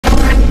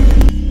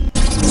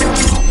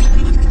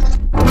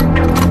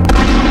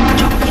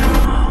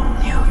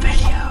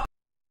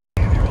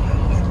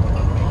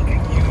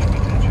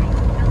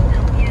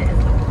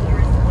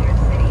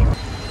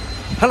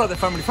Hello there,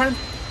 family friend.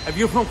 If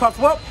you're from across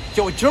the world,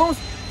 Joey Jones,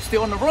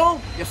 still on the road?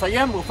 Yes, I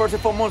am. Well, first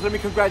and foremost, let me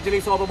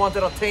congratulate all the ones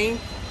that obtained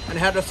and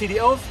had their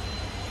CDLs.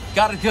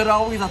 God is good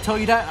always, I'll tell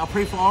you that. I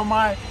pray for all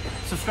my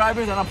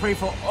subscribers and I pray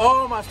for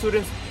all my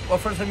students. Well,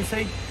 first let me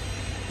say,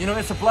 you know,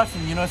 it's a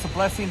blessing. You know, it's a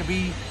blessing to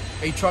be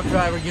a truck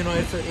driver. You know,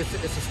 it's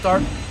a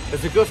start.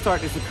 It's a good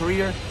start. It's a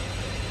career.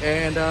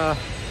 And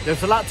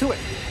there's a lot to it.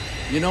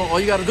 You know,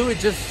 all you got to do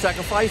is just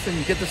sacrifice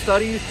and get the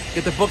study,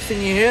 get the books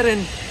in your head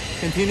and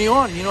continue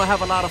on. You know, I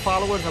have a lot of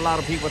followers, a lot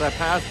of people that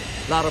passed,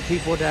 a lot of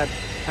people that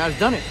has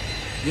done it.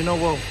 You know,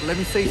 well, let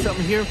me say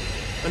something here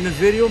in this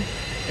video.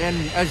 And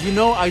as you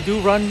know, I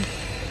do run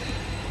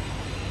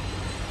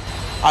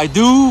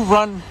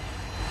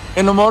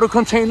intermodal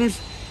containers.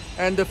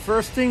 And the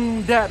first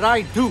thing that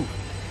I do,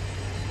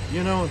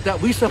 you know, that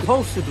we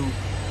supposed to do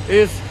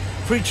is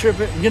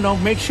pre-trip it, you know,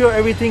 make sure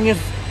everything is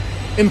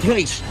in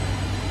place.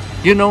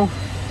 You know,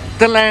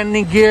 the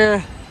landing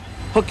gear,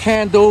 hook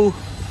handle,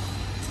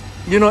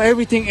 you know,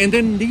 everything. And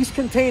then these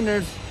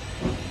containers,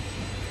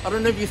 I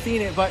don't know if you've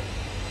seen it, but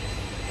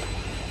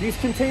these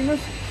containers,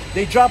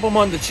 they drop them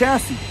on the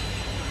chassis,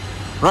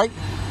 right?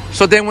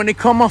 So then when they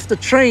come off the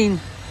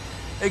train,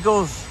 it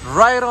goes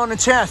right on the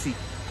chassis,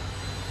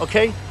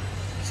 okay?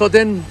 So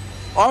then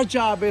our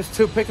job is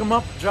to pick them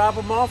up, drop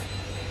them off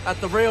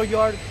at the rail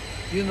yard,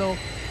 you know.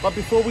 But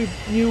before we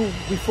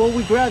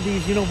grab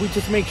these, you know, we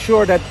just make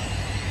sure that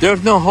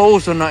there's no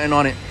holes or nothing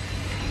on it.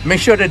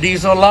 Make sure that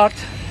these are locked.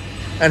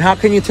 And how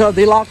can you tell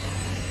they locked?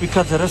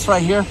 Because of this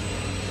right here.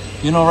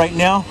 You know, right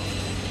now,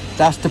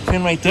 that's the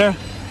pin right there.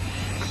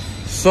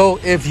 So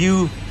if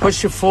you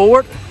push it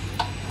forward,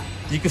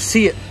 you can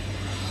see it.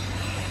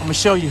 I'm gonna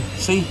show you.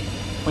 See,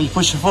 when you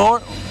push it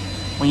forward,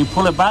 when you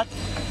pull it back,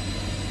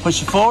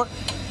 push it forward.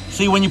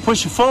 See, when you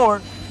push it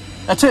forward,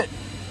 that's it.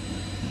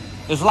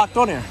 It's locked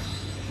on there.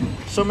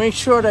 So make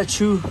sure that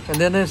you, and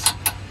then it's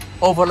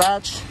over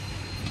latch.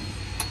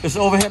 It's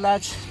overhead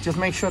latch. Just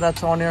make sure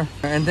that's on there.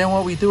 And then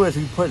what we do is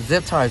we put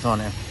zip ties on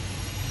there.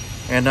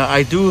 And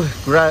I do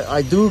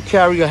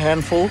carry a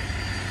handful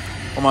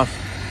on my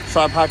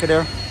side pocket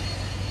there.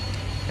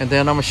 And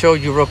then I'm gonna show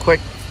you real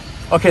quick.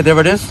 Okay, there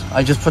it is.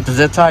 I just put the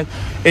zip tie.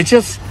 It's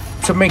just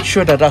to make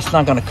sure that that's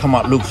not gonna come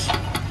out loose.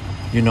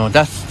 You know,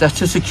 that's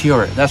to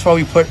secure it. That's why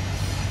we put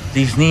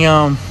these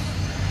neon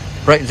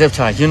bright zip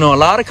ties. You know, a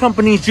lot of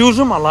companies use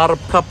them. A lot of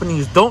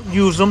companies don't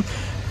use them.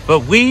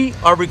 But we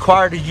are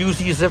required to use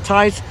these zip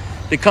ties.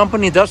 The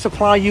company does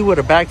supply you with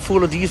a bag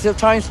full of these zip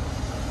ties.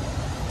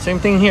 Same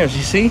thing here, as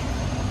you see,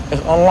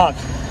 it's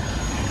unlocked.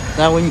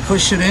 Now when you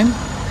push it in,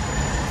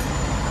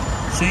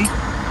 see,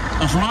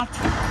 it's locked.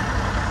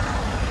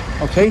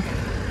 Okay,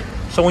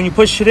 so when you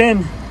push it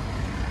in,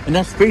 and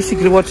that's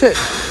basically what's it.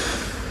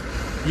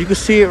 You can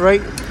see it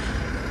right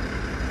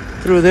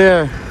through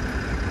there.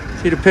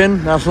 See the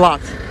pin? That's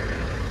locked.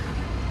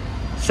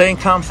 Same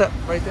concept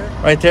right there.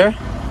 Right there,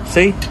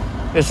 see?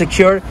 It's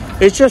secured.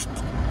 It's just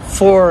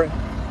for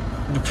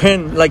the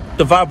pin, like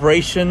the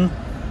vibration,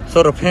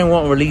 so the pin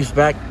won't release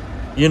back.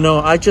 You know,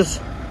 I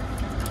just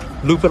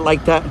loop it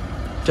like that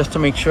just to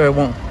make sure it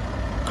won't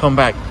come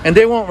back. And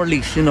they won't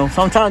release, you know.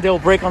 Sometimes they'll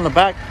break on the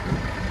back.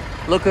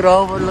 Look it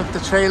over, look the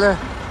trailer.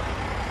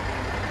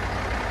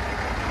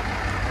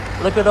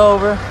 Look it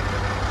over.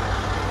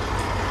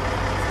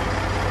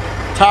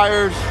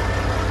 Tires.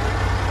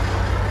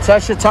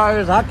 Touch your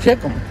tires, I kick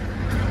them.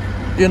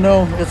 You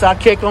know, I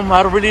kick them.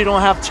 I really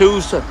don't have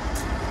tools to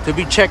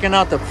be checking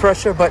out the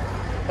pressure, but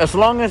as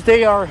long as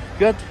they are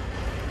good,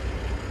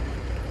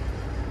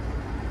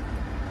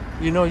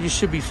 you know, you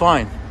should be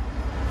fine.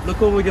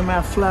 Look over your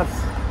mat flaps.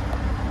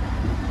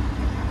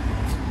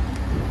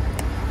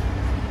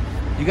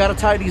 You gotta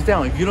tie these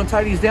down. If you don't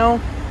tie these down,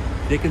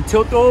 they can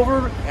tilt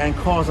over and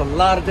cause a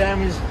lot of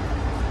damage,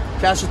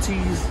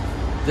 casualties,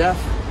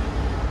 death.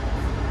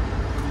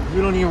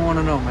 You don't even want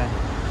to know, man.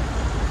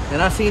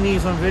 And I've seen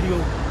these on video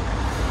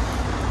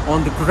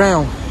on the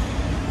ground.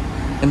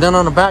 And then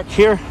on the back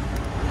here,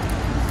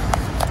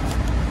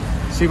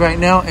 see right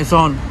now it's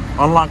on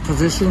unlock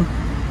position.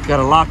 You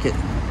gotta lock it.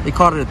 They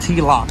call it a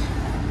T-lock.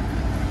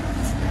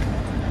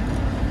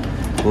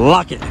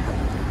 Lock it.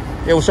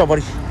 Hey, what's up,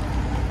 buddy?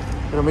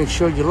 Gotta make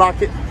sure you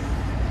lock it.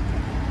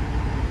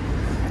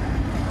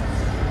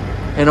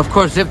 And of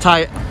course, zip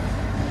tie it.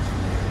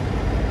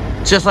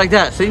 Just like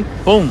that, see?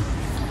 Boom.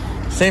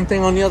 Same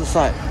thing on the other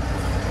side.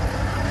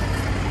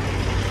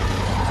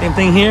 Same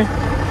thing here.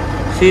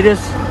 See this?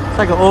 It's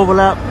like an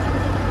overlap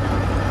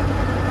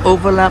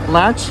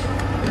latch.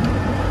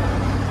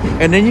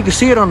 And then you can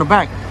see it on the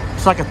back.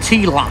 It's like a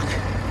T-lock.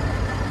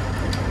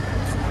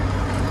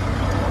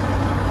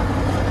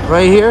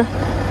 Right here.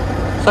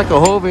 It's like a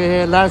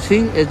overhead latch.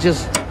 See? It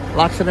just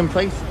locks it in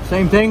place.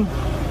 Same thing.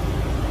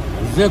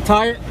 Zip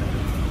tie it.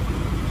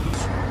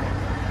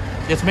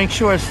 Just make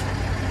sure it's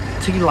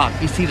T-lock.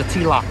 You see the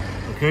T-lock.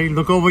 Okay,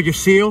 look over your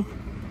seal.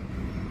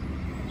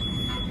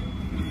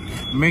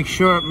 Make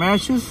sure it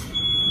matches.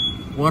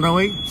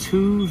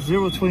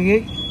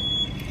 108-2028.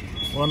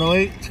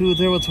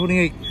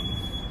 108-2028.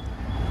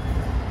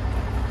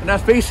 And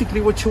that's basically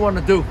what you want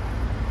to do.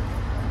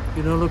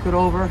 You know, look it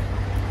over.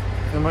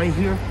 And right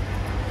here,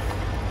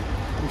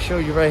 let me show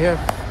you right here.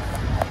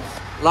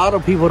 A lot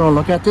of people don't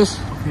look at this.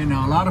 Okay,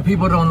 now a lot of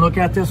people don't look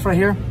at this right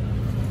here.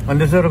 On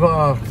this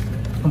little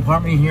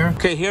compartment here.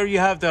 Okay, here you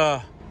have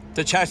the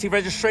chassis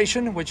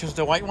registration, which is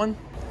the white one.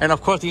 And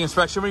of course the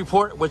inspection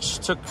report, which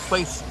took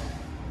place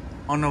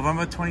on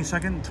November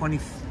 22nd,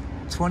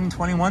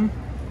 2021.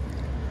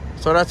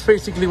 So that's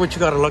basically what you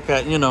gotta look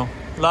at, you know.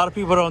 A lot of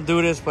people don't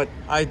do this, but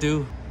I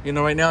do. You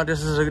know, right now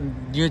this is a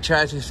new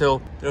chassis,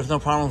 so there's no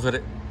problems with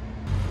it.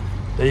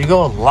 There you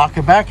go, lock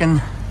it back,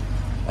 and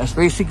that's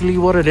basically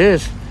what it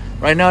is.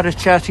 Right now this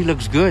chassis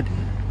looks good.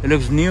 It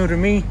looks new to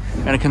me,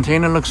 and the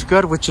container looks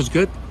good, which is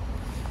good.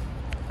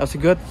 That's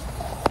good.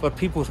 But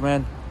peoples,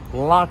 man,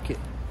 lock it.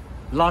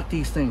 Lock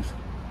these things.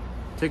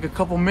 Take a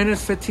couple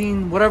minutes,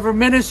 15, whatever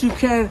minutes you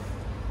can.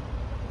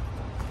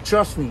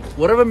 Trust me,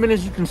 whatever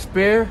minutes you can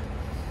spare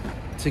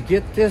to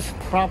get this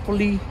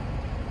properly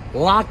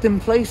locked in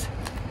place,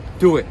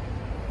 do it.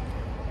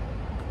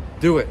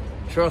 Do it.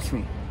 Trust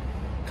me.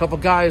 A couple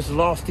guys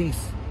lost these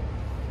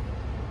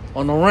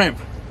on the ramp.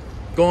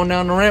 Going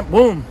down the ramp,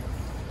 boom,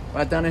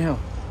 right down the hill.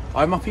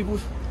 All right, my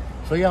peoples.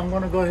 So yeah, I'm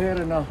gonna go ahead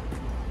and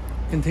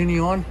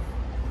continue on,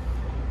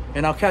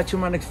 and I'll catch you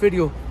in my next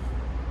video.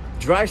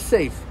 Drive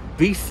safe,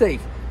 be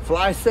safe,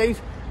 fly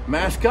safe,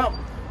 mask up.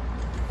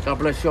 God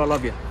bless you. I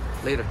love you.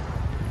 Later.